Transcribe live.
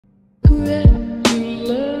Camera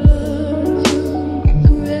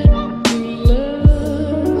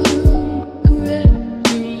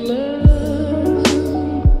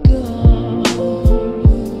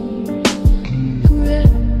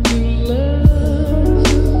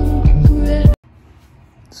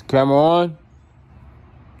on?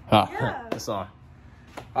 Yeah. It's on.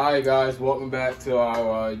 Alright guys, welcome back to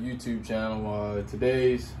our YouTube channel.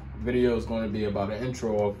 Today's video is going to be about an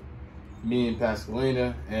intro of me and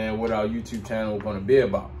Pascalina and what our YouTube channel is going to be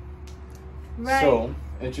about. Right. So,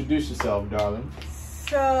 introduce yourself, darling.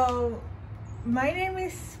 So, my name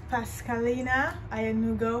is Pascalina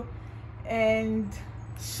Ayanugo, and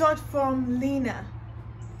short form Lina.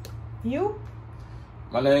 You?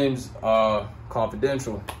 My name's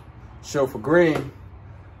Confidential, short for Green.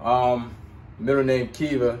 Middle name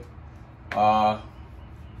Kiva.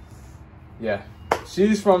 Yeah,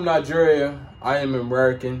 she's from Nigeria. I am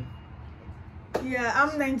American. Yeah,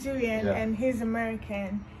 I'm Nigerian, Yeah. and he's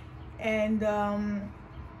American. And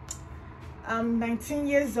I'm 19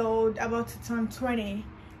 years old, about to turn 20,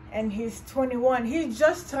 and he's 21. He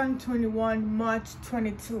just turned 21, March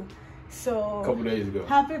 22. So A couple days ago.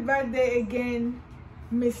 happy birthday again,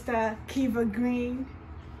 Mr. Kiva Green.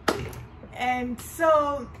 And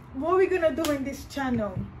so, what are we gonna do in this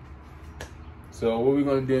channel? So what we're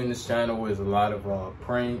gonna do in this channel is a lot of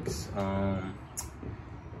pranks,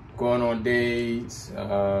 going on dates,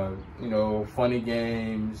 you know, funny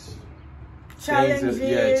games,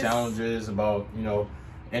 Challenges. challenges about, you know,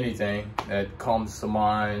 anything that comes to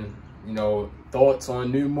mind, you know, thoughts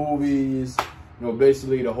on new movies, you know,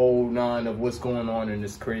 basically the whole nine of what's going on in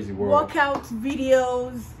this crazy world. Workout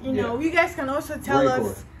videos, you know. You guys can also tell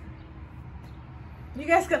us. You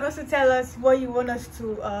guys can also tell us what you want us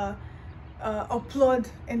to upload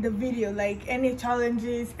in the video, like any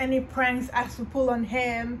challenges, any pranks I should pull on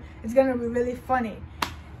him. It's gonna be really funny.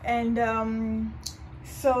 And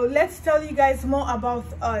so let's tell you guys more about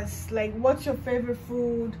us. Like, what's your favorite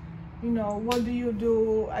food? You know, what do you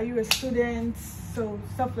do? Are you a student? So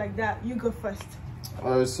stuff like that. You go first.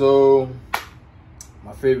 So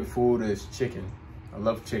my favorite food is chicken. I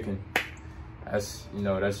love chicken. That's, you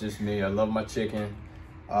know, that's just me. I love my chicken.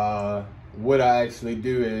 What I actually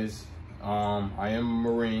do is, I am a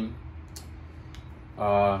Marine.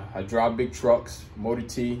 I drive big trucks, Motor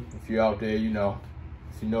T. If you're out there, you know.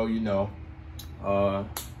 If you know, you know.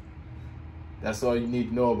 That's all you need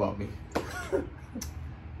to know about me.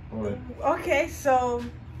 All right. Okay, so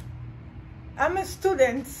I'm a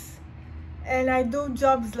student, and I do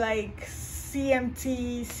jobs like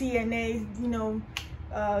CMT, CNA, you know,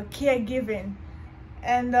 caregiving.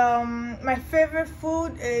 And my favorite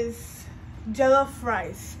food is jollof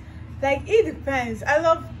rice. Like, it depends. I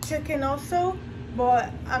love chicken also,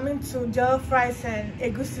 but I'm into jollof rice and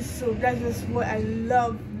egusi soup. That's just what I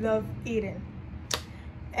love eating.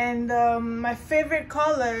 And my favorite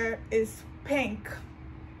color is pink.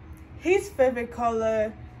 His favorite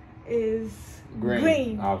color is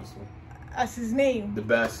green, obviously. as his name. The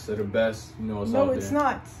best of the best, you know, it's out No, there. it's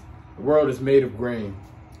not. The world is made of green.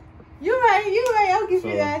 You're right, I'll give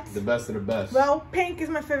you that. The best of the best. Well, pink is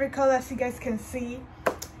my favorite color, as you guys can see.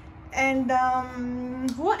 And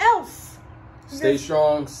what else? Stay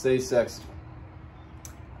strong, stay sexy.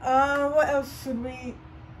 What else should we?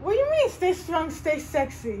 What do you mean, stay strong, stay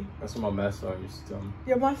sexy? That's what my master used to tell me.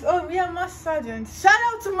 We are Master Sergeants. Shout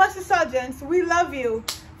out to Master Sergeants. We love you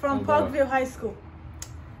from Parkville High School.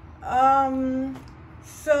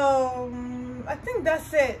 So I think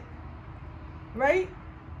that's it, right?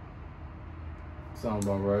 Sound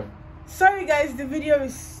about right. Sorry guys, the video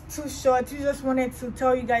is too short. We just wanted to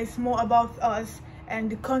tell you guys more about us and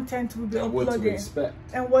the content we'll be uploading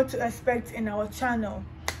and what to expect in our channel.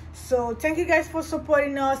 So thank you guys for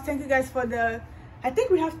supporting us. Thank you guys for I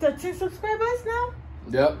think we have 13 subscribers now.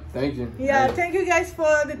 Yep, thank you. Yeah, thank you guys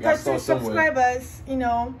for the 13 subscribers. You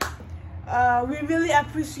know, we really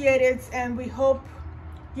appreciate it, and we hope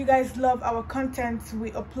you guys love our content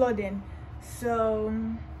we uploading. So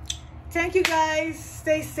thank you guys.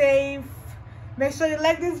 Stay safe. Make sure you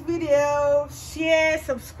like this video, share,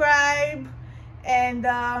 subscribe,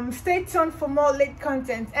 and stay tuned for more late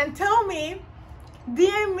content. And tell me,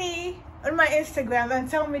 DM me on my Instagram and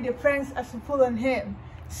tell me the pranks I should pull on him,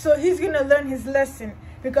 so he's gonna learn his lesson.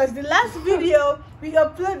 Because the last video we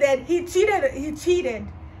uploaded, he cheated.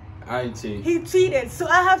 I ain't cheating. He cheated, so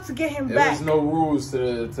I have to get him back. There was no rules to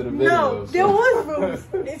the video. No, there was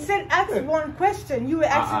rules. It said ask one question. You were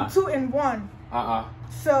asking 2 in 1.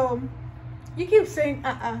 So you keep saying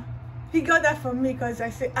He got that from me because I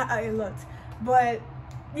say a lot. But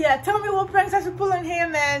yeah, tell me what pranks I should pull on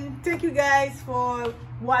him, and thank you guys for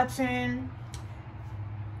watching.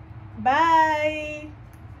 Bye.